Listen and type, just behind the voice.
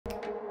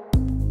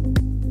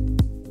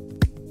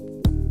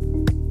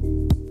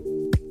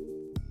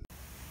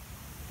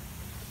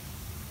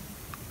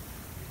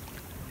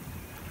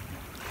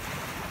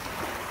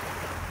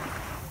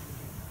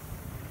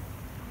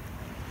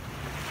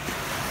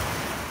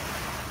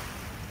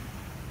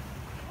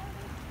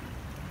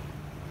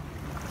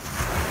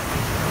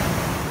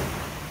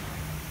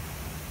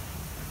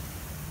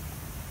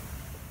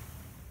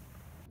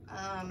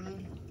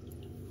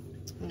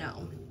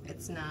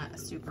it's not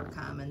super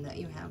common that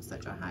you have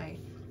such a high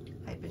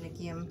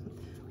hyponychium.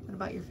 What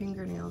about your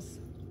fingernails?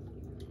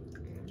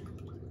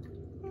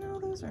 No,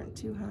 those aren't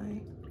too high.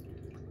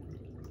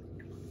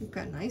 You've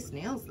got nice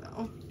nails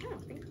though. Oh,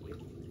 thank you.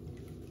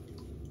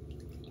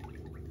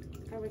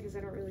 Probably because I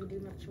don't really do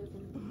much with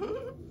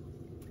them.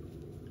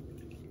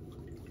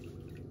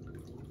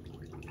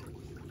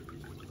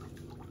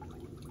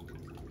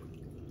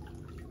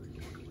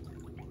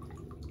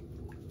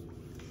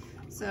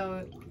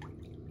 So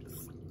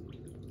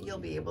you'll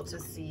be able to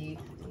see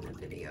in the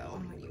video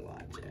when you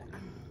watch it.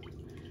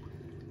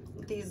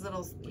 These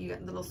little, you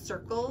got little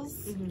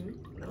circles,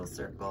 little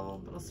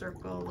circle,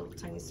 little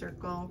tiny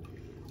circle.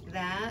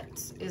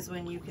 That is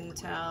when you can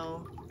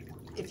tell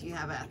if you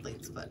have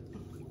athlete's foot.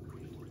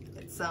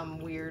 It's some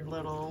weird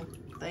little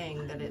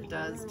thing that it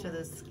does to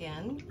the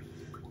skin.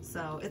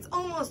 So it's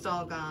almost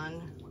all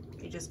gone.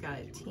 You just got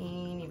a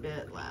teeny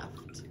bit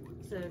left.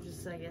 So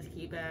just, I guess,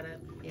 keep at it.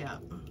 Yeah.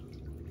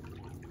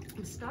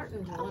 I'm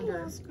starting to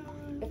wonder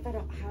if I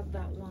don't have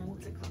that one,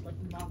 what's it called,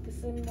 like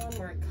moccasin one,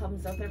 where it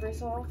comes up every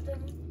so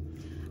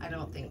often. I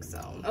don't think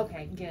so.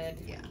 Okay, good.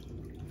 Yeah.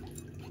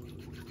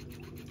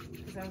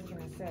 Because I was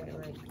gonna say,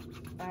 like,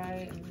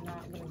 I am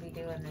not gonna be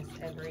doing this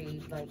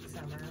every, like,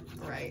 summer.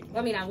 Right.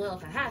 Well, I mean, I will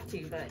if I have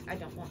to, but I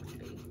don't want to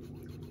be.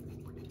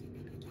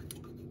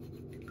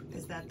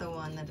 Is that the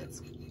one that it's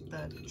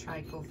the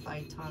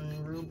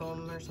trichophyton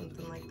rubum or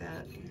something like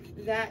that?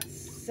 That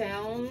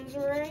sounds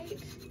right.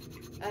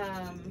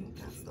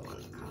 That's the one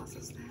that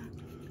causes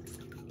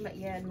that. But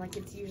yeah, and like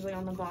it's usually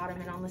on the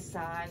bottom and on the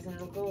sides, and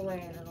it'll go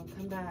away and it'll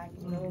come back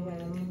and go away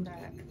and come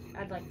back.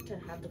 I'd like to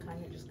have the kind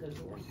that just goes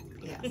away.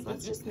 Yes,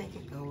 let's just make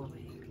it go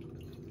away.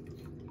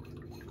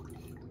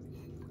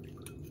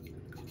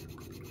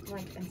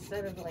 Like,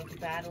 instead of like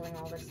battling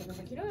all this stuff, I was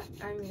like, you know what?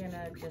 I'm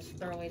gonna just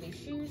throw away these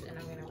shoes and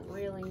I'm gonna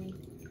really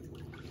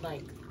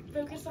like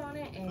focus on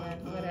it and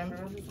whatever.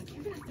 I was just like,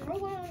 you're gonna throw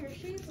away all your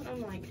shoes? And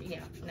I'm like,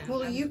 yeah, no.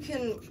 Well, you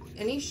can,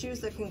 any shoes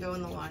that can go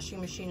in the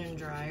washing machine and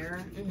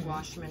dryer,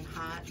 wash them in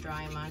hot,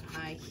 dry them on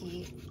high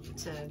heat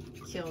to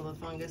kill the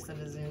fungus that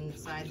is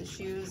inside the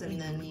shoes, and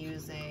then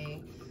use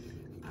a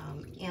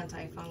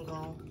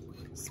antifungal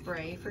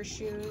spray for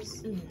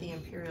shoes. The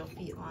Imperial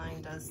Feet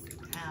line does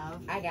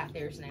have. I got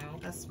theirs now.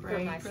 A spray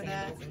for my for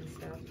sandals that. and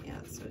stuff.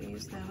 Yeah, so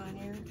use that on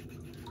your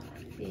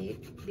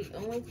feet. The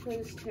only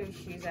closed toe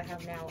shoes I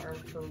have now are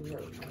for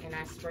work, and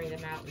I spray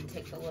them out and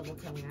take the little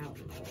tongue out.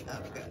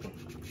 Oh, good.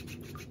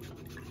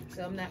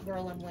 So I'm that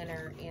girl in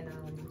winter in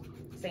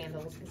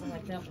sandals, because I'm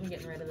like, nope, I'm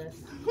getting rid of this.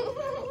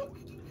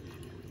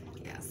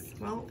 Yes,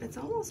 well, it's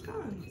almost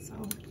gone, so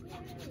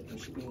you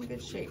should be in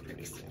good shape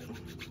pretty soon.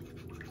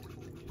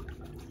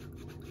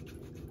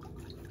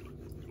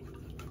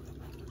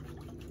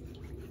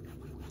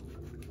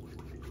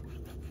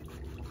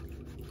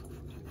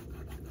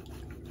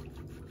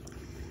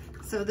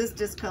 So this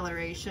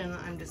discoloration,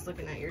 I'm just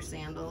looking at your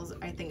sandals.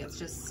 I think it's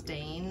just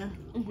stain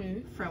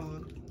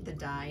from the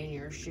dye in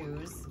your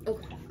shoes.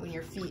 Okay. When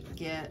your feet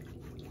get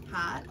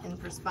hot and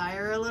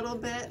perspire a little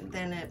bit,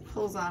 then it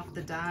pulls off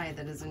the dye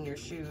that is in your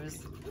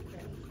shoes.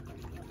 Okay.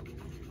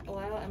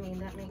 Well, I mean,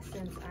 that makes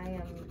sense. I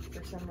am,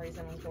 for some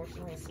reason,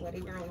 unfortunately, a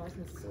sweaty girl and I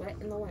can sweat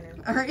in the winter.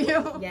 Are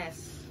you?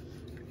 Yes.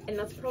 And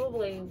that's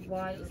probably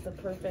why it's the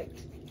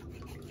perfect,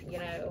 you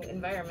know,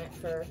 environment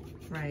for...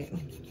 Right.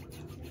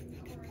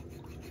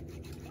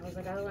 I was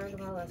like, I learned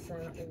my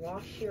lesson.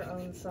 Wash your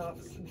own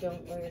socks.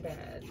 Don't wear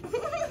dad's.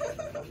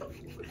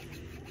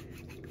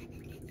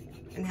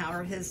 And how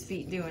are his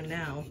feet doing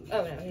now?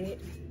 Oh, no.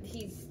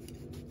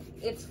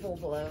 It's full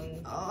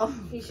blown. Oh,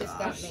 He's just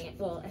got man.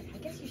 Well, I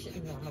guess you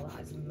shouldn't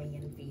normalize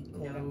man feet,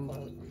 quote No.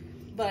 unquote.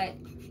 But,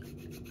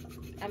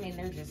 I mean,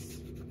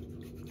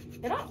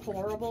 they're not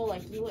horrible.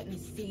 Like, you wouldn't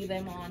see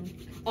them on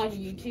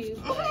YouTube.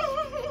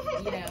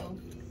 But, you know,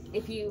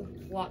 if you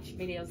watch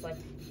videos like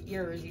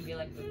yours, you'd be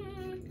like,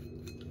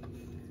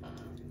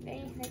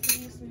 hey, I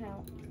can use some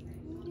help.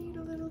 Need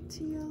a little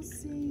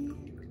TLC.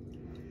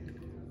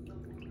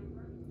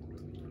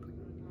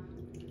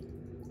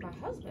 My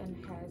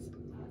husband has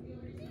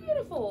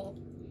beautiful,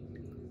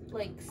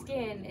 like,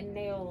 skin and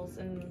nails,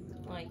 and,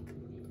 like,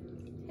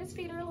 his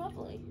feet are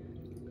lovely.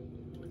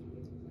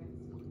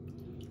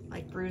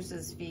 Like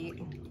Bruce's feet.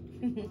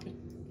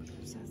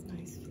 Bruce has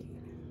nice feet.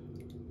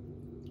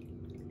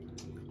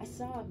 I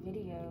saw a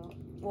video,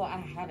 well, I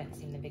haven't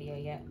seen the video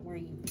yet, where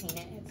you paint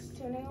it its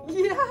toenails.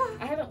 Yeah.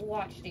 I haven't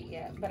watched it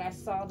yet, but I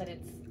saw that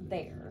it's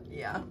there.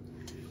 Yeah.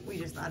 We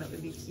just thought it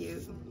would be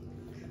cute.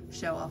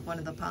 Show off one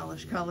of the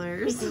polish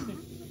colors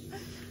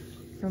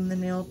from the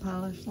nail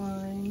polish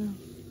line.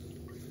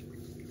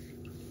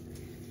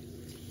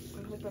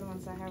 I'm hoping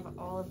once I have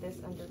all of this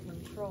under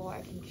control,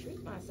 I can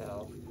treat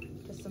myself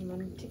to some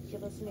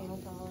Meticulous nail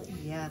polish.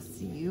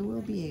 Yes, you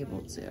will be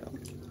able to.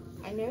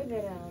 I know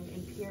that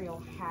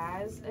Imperial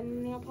has a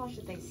nail polish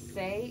that they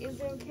say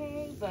is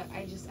okay, but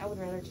I would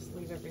rather just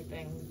leave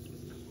everything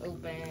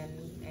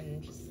open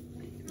and just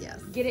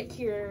get it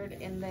cured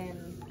and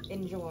then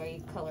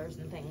enjoy colors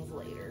and things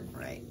later.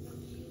 Right.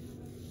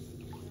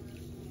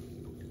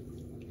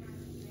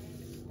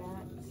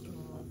 That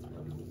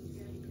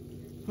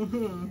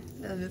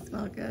Does it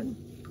smell good?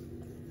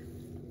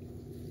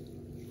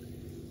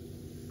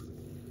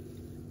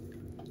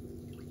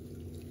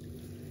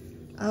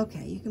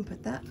 Okay, you can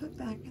put that foot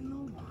back in the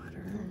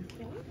water.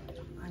 Okay.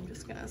 I'm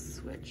just gonna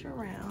switch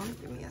around.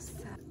 Give me a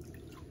sec.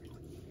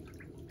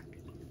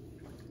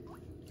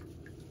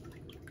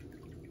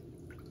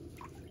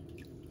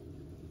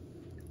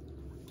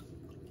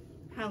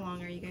 How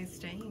long are you guys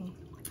staying?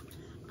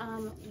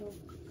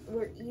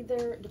 We're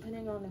either,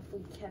 depending on if we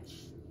catch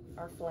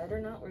our flight or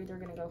not, we're either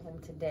gonna go home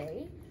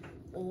today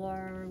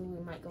or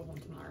we might go home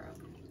tomorrow.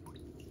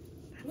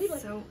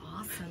 That's so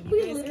awesome. We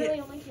You guys literally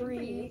get only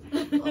free.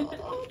 free.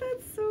 Oh,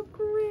 that's so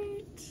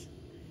great.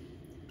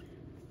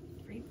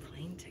 Free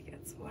plane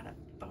tickets. What a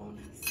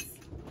bonus.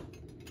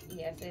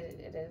 Yes,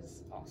 it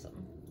is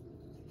awesome.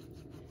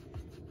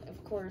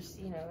 Of course,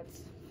 you know,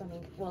 it's funny.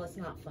 Well, it's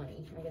not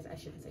funny. I guess I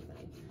shouldn't say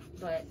funny.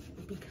 But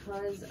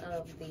because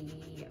of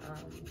the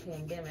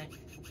pandemic,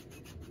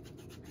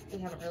 we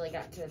haven't really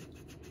got to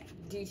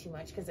do too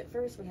much. Because at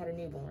first we had a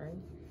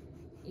newborn,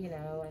 you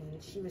know,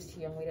 and she was too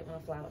young. We didn't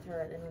want to fly with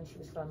her. And when she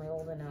was finally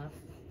old enough,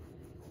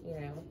 you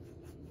know,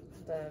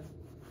 the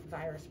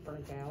virus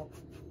broke out.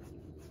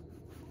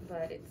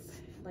 But it's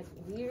like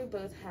we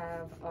both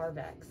have our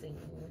vaccine.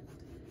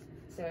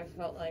 So I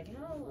felt like,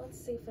 oh, well,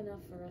 it's safe enough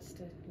for us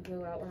to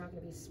go out. We're not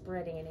going to be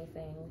spreading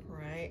anything.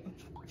 Right.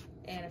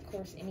 And of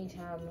course,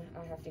 anytime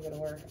I have to go to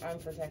work, I'm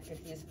protected.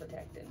 He's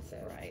protected. So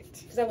right.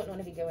 Because I wouldn't want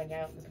to be going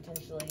out and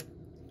potentially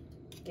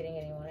getting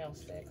anyone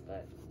else sick.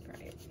 But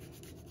right.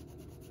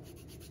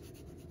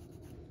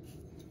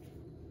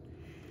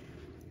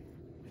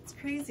 It's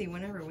crazy.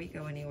 Whenever we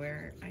go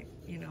anywhere,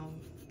 you know,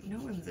 no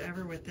one's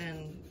ever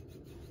within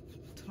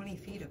 20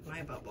 feet of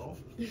my bubble.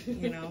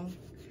 You know,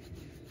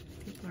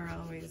 people are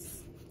always.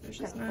 There's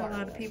just not a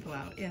lot of people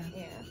out. Yeah.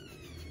 Yeah.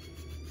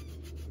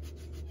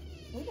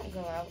 We don't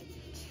go out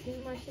too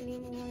much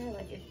anymore.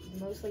 Like it's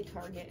mostly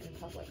Target and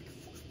Publix.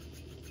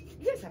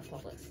 You guys have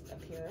Publix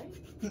up here,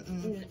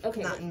 right?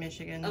 Okay. Not in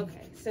Michigan.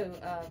 Okay, so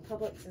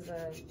Publix is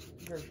a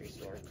grocery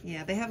store.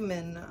 Yeah, they have them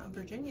in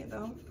Virginia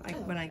though.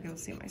 When I okay. go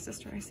see my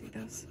sister, I see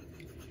those.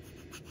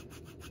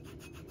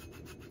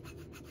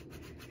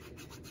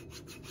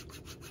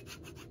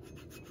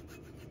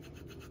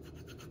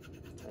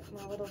 Like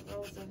my little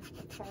girl's a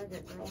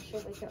Target girl.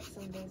 She'll wake up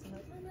some days and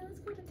like, oh no, let's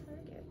go to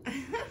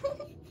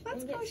Target.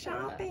 Let's go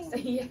shopping.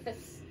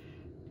 Yes.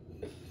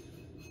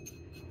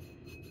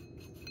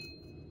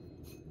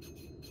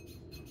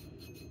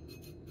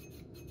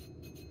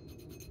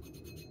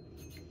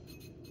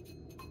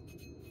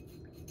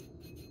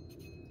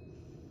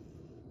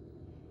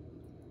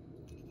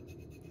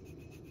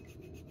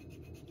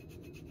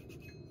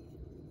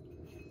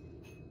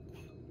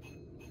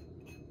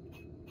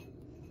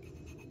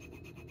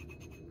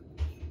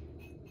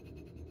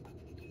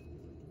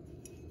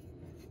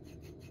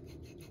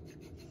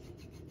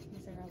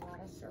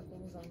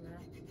 Circles on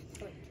that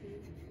foot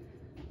too?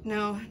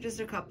 No, just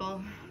a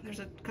couple. There's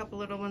a couple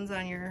little ones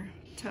on your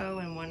toe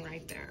and one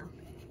right there.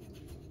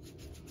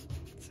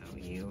 So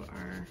you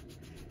are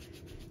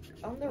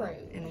on the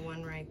road. And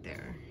one right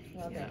there.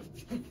 Well yep.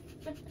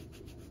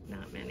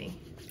 Not many.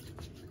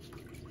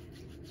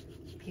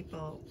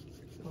 People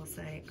will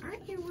say,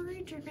 aren't you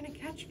worried you're going to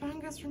catch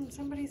fungus from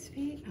somebody's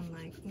feet? I'm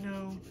like,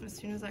 no. As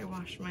soon as I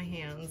wash my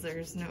hands,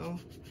 there's no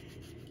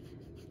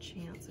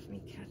chance of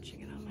me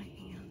catching it on my hand.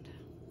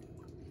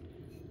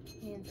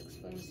 Hands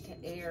exposed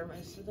to air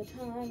most of the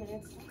time, and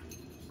it's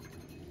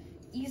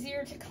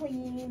easier to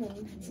clean,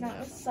 and it's not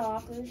a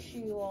sock or a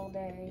shoe all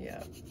day.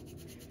 Yep.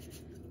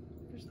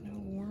 There's no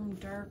warm,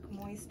 dark,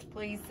 moist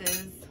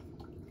places.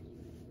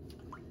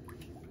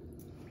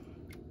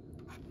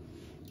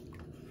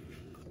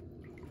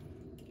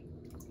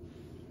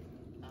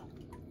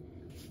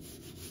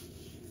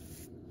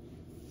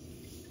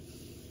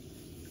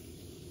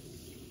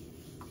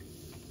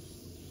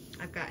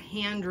 I've got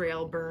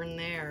handrail burn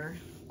there.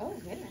 Oh,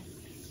 goodness.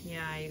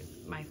 Yeah,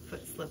 my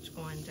foot slipped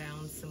going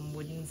down some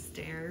wooden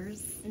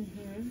stairs.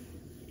 Mm-hmm.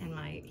 And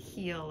my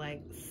heel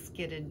like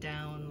skidded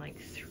down like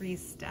 3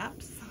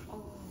 steps.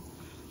 Oh.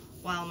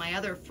 While my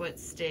other foot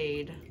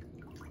stayed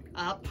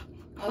up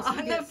so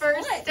on the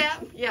first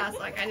step. Yeah,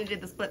 so I kind of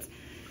did the splits.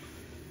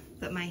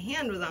 But my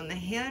hand was on the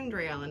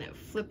handrail and it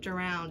flipped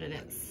around and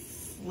it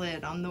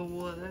slid on the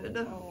wood.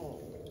 Oh.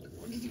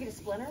 Did you get a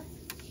splinter?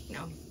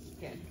 No.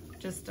 Good.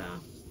 Just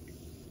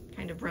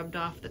kind of rubbed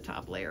off the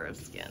top layer of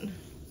skin.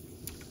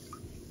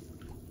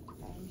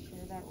 I'm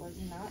sure that was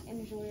not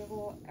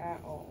enjoyable at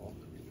all.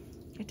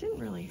 It didn't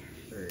really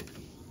hurt,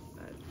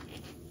 but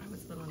I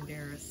was a little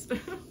embarrassed.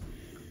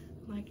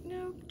 I'm like,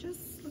 nope,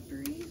 just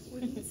slippery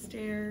wooden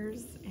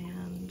stairs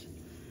and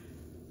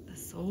the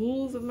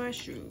soles of my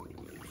shoes.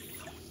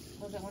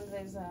 Was it one of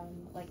those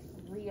like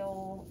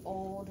real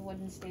old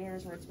wooden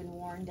stairs where it's been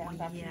worn down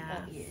by people?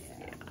 Yeah.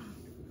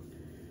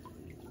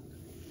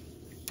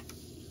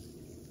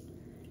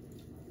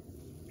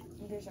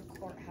 There's a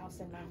courthouse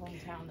in my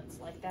hometown that's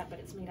like that, but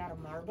it's made out of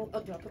marble.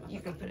 Oh, do I put my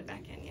You can put it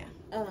back in, yeah.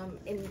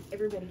 And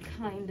everybody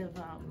kind of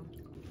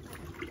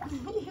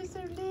You're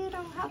so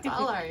little. How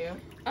tall are you?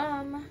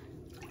 5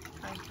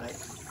 foot?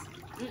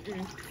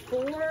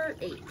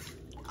 4'8".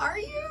 Are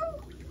you?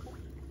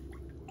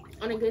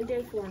 On a good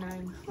day,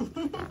 4'9".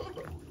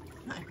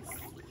 Nice.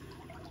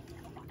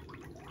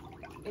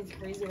 It's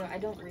crazy though. I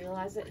don't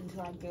realize it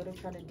until I go to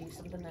try to do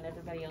something that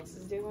everybody else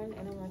is doing,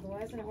 and I'm like,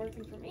 why isn't it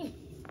working for me?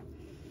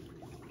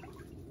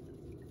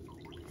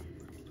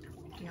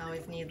 You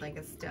always need like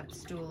a step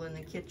stool in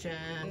the kitchen,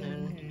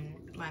 and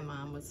my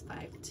mom was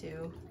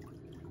 5'2".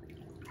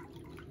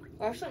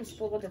 Well, actually, I'm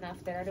spoiled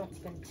enough that I don't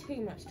spend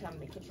too much time in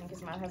the kitchen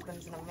because my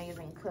husband's an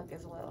amazing cook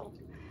as well.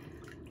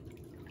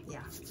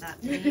 Yeah,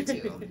 that me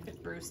too.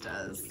 Bruce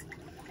does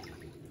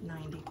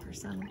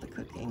 90% of the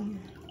cooking.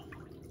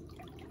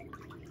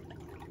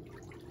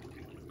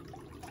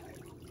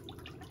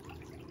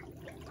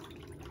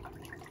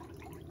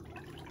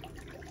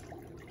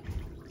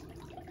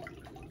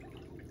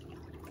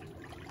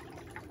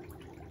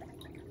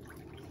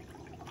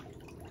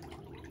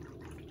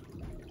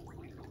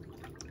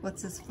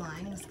 What's his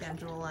flying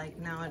schedule like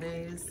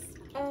nowadays?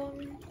 I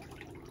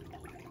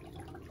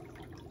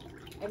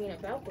mean,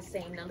 about the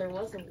same. Now, there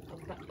was a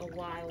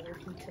while where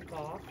he took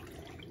off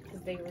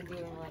because they were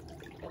doing like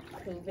a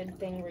COVID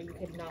thing where you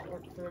could not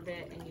work for a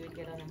bit and you would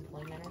get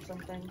unemployment or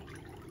something.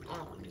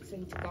 So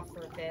he took off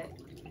for a bit,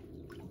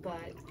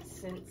 but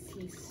since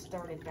he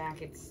started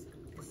back, it's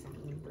the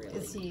same, really.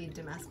 Is he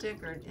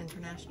domestic or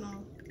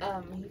international?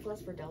 He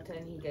flies for Delta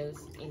and he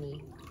goes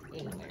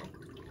anywhere.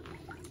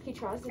 He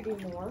tries to do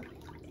more.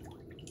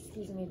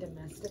 He's made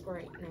domestic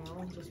right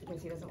now just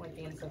because he doesn't like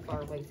being so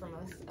far away from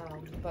us.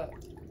 But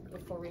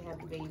before we had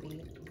the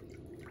baby,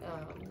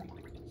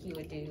 he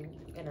would do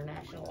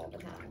international all the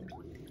time.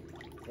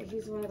 But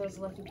he's one of those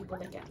lucky people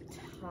that got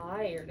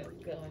tired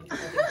of going to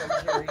these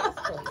luxurious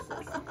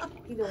places.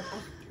 He'd be like,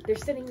 oh, they're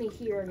sending me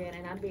here again,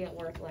 and I'd be at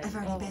work like, I've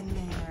already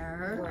been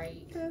there.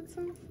 Right. That's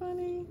so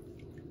funny.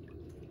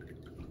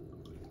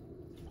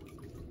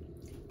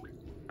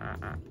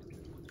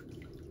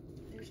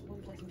 There's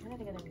one place, I'm trying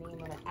to think of the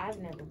name of it. I've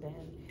never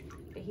been,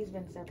 but he's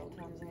been several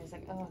times, and he's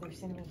like, oh, they're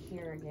sending me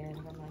here again.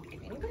 And I'm like,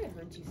 if anybody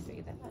heard you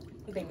say that,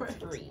 they would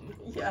scream.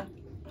 Yeah.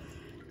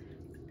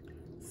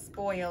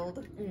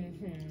 Spoiled.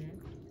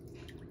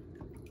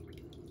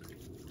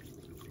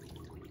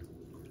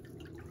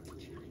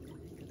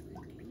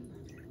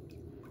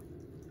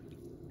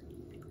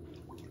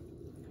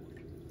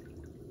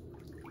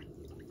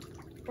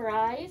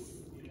 Bryce?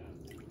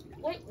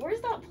 Wait,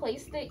 where's that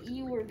place that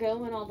you were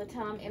going all the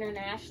time,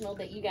 international,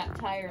 that you got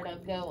tired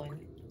of going?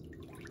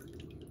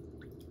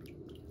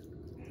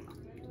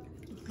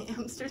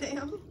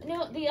 Amsterdam?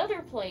 No, the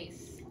other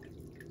place.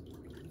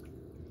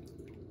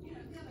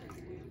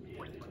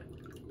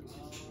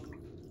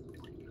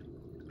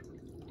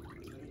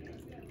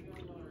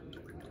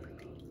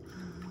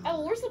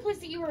 Oh, where's the place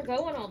that you were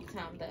going all the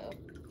time, though?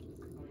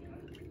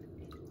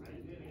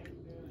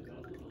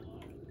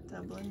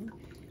 Dublin?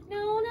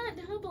 No, not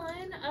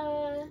Dublin.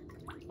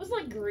 Was it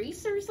like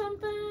Greece or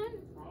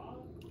something?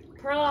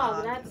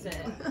 Prague, that's it.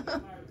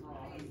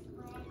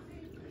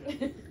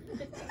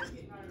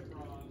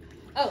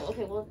 Oh,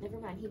 okay, well, never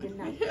mind. He did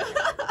not.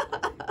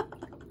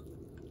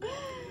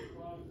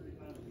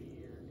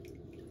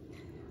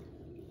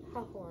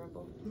 How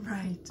horrible.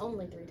 Right.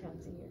 Only 3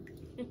 times a year.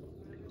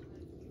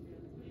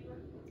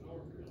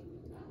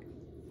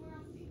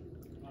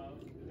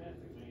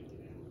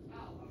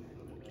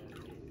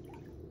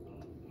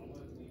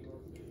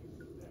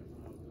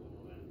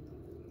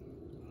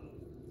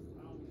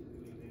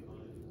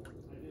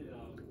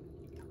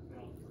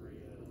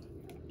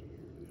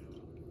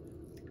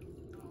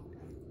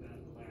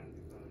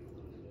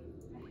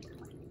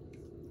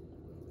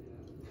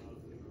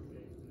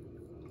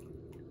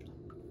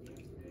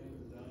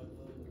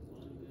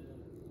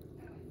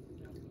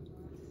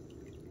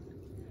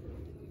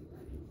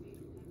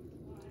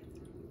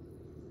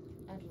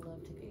 I'd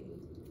love to be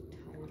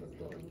tired of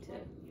going to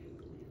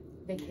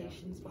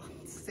vacation spots.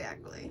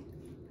 Exactly.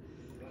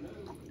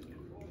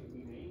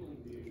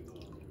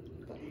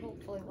 But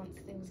hopefully once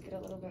things get a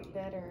little bit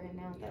better, and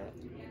now that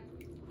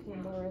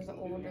Pandora is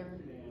older,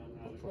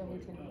 hopefully we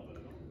can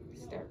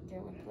start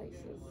going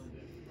places.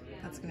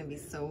 That's going to be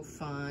so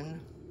fun.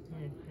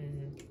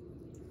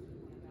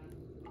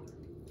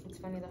 It's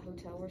funny, the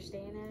hotel we're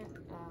staying at,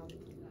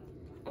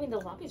 I mean, the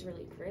lobby's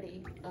really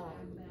pretty,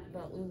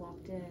 but we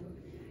walked in,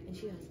 and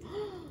she goes,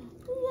 oh,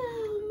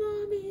 wow,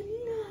 Mommy,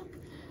 look,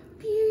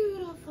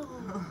 beautiful.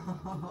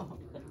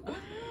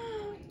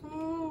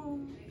 Oh.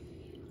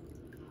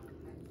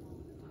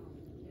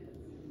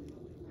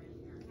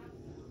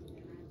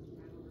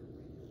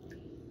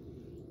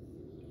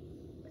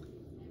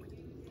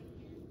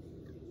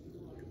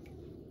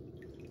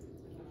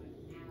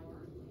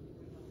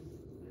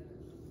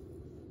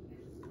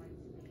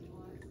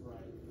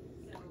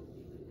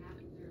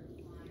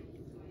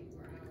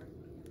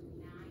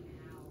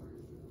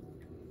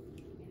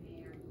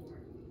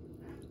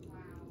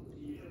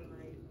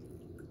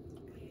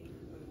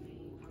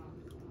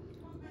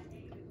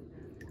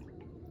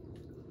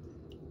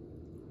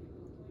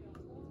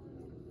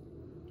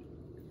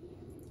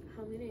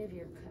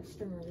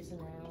 customers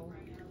now,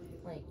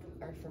 like,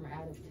 are from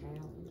out of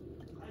town?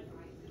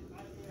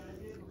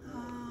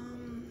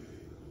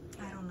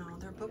 I don't know.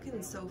 They're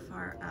booking so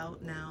far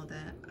out now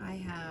that I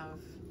have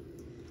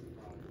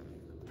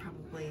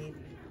probably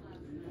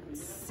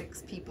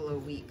 6 people a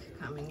week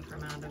coming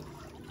from out of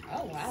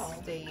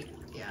state.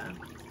 Yeah.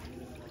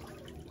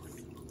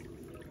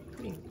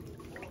 Pretty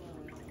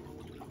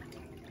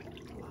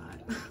a lot.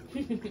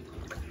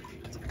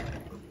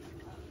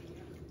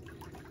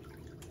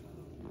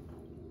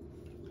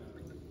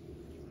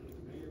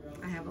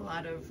 I have a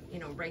lot of, you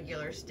know,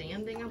 regular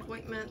standing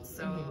appointments,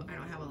 so I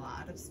don't have a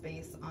lot of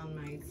space on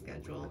my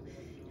schedule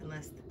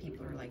unless the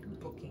people are like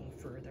booking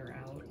further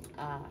out.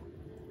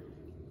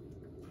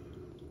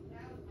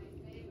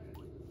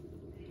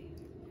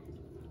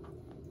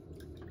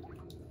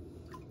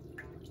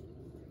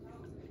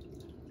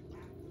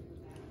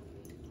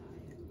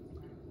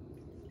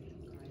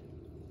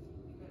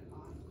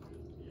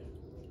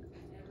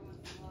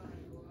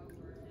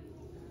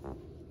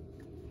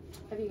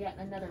 Have you gotten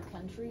another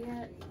country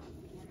yet?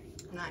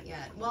 Not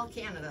yet. Well,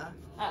 Canada.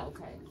 Oh,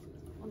 okay.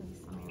 Let me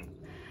see.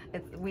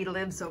 We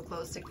live so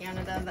close to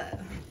Canada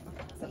that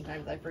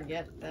sometimes I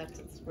forget that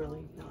it's really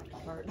not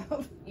a part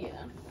of.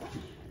 Yeah.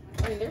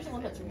 I mean, there's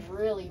one that's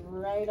really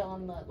right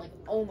on the, like,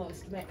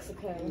 almost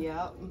Mexico.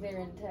 Yep. They're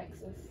in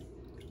Texas.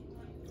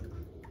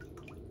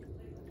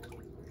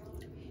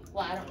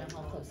 Well, I don't know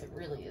how close it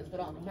really is,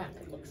 but on the map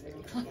it looks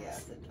very close.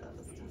 Yes, it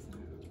does, doesn't it?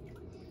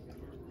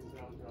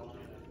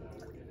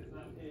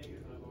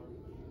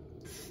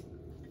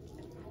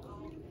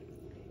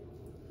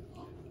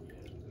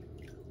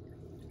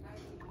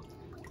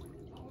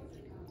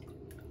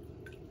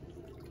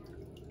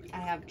 I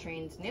have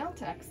trained nail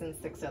techs in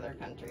 6 other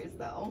countries,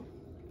 though.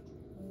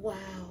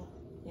 Wow.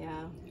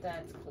 Yeah.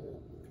 That's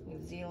cool.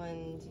 New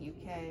Zealand,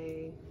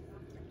 UK,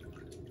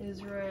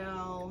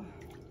 Israel.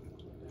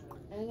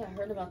 I think I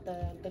heard about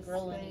the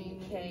girl in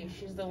the UK.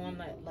 She's the one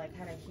that, like,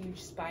 had a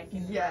huge spike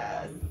in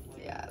yes.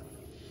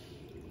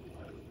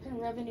 her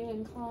revenue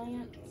and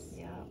clients.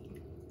 Yeah.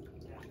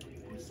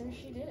 I'm sure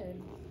she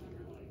did.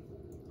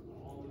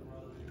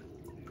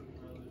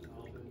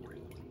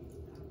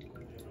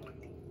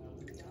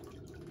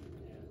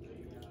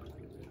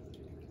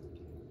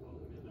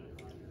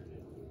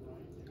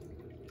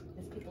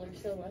 These people are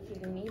so lucky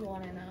to need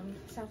one in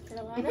South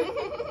Carolina.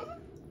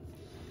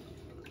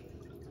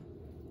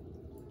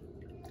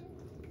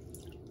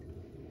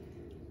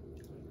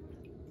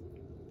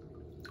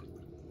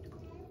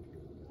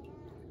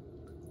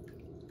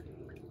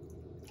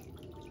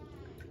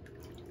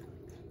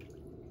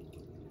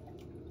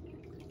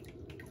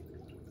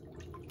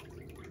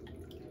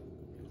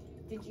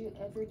 Did you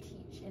ever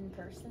teach in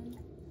person?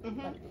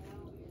 Like,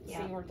 so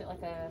you worked at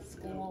like a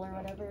school or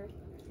whatever?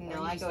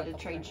 No, I go to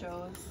trade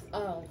shows.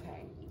 Oh,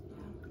 okay.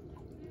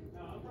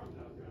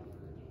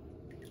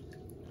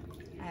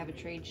 I have a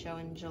trade show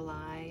in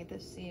July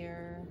this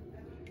year.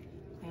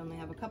 I only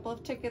have a couple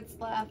of tickets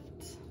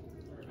left.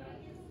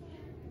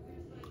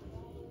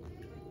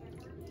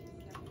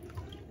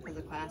 Because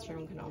the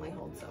classroom can only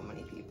hold so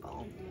many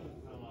people.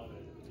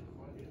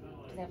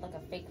 Do they have like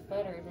a fake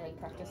foot, or do they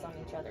practice on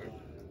each other?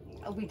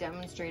 Oh, we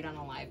demonstrate on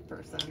a live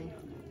person.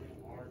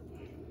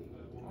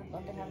 I'd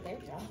love to have their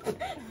job.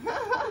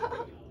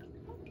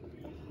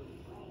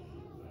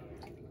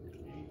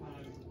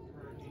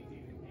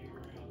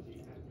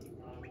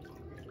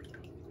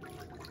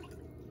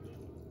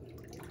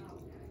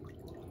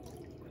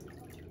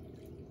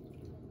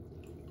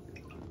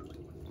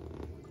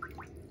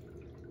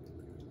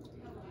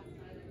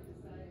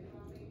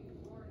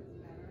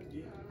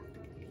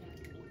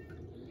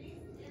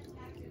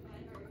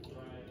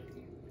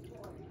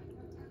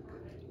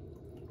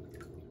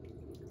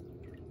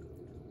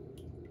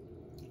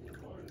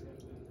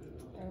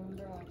 I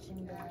remember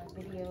watching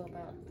the video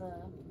about the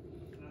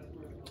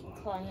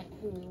client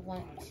who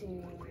went to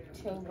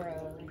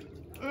Tobro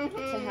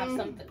to have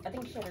something. I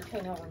think she had her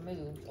toenail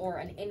removed or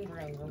an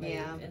ingrown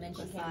removed, and then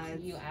she came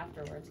to you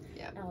afterwards.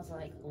 And I was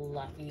like,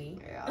 lucky.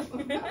 Yeah.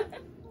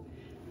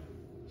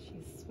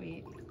 She's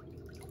sweet.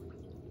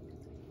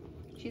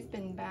 She's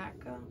been back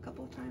a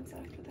couple of times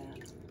after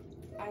that.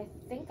 I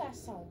think I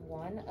saw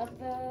one of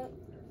the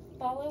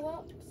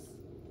follow-ups.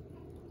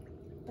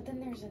 But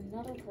then there's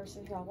another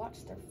person who I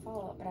watched their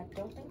follow-up, but I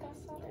don't think I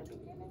saw their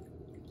beginning.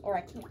 Or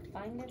I can't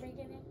find their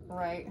beginning.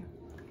 Right.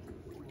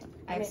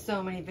 I have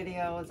so many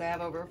videos. I have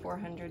over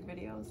 400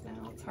 videos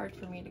now. It's hard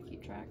for me to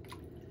keep track.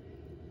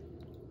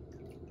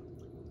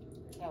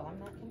 Oh, I'm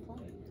not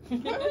complaining.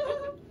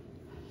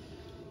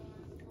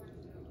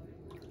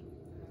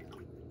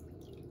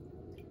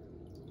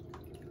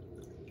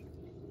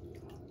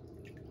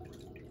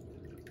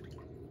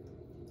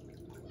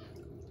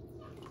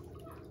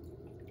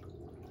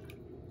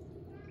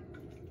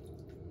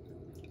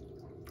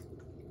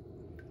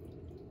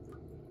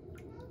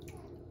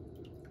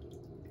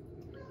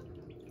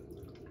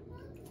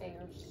 They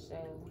are so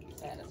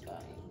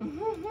satisfying.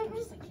 I'm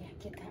just like, yeah,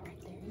 get that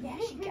right there. Yeah,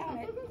 she got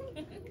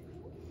it.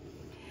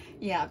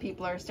 Yeah,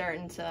 people are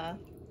starting to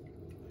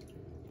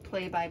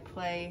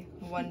play-by-play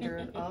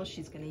wonder, oh,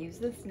 she's going to use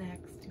this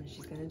next, and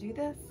she's going to do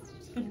this,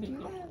 she's going to do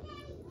that.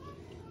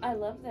 I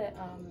love that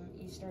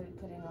you started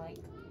putting, like,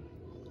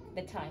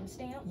 the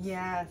timestamps.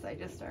 Yes, I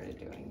just started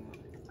doing that.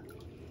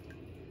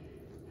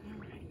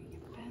 Alright, we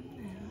get the pen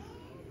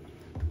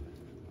now.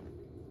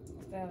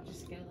 So I'll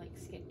just go, like,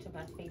 skip to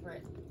my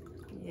favorite.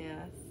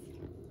 Yes.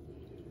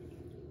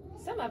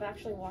 Some I've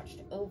actually watched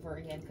over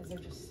again because they're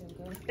just so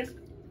good.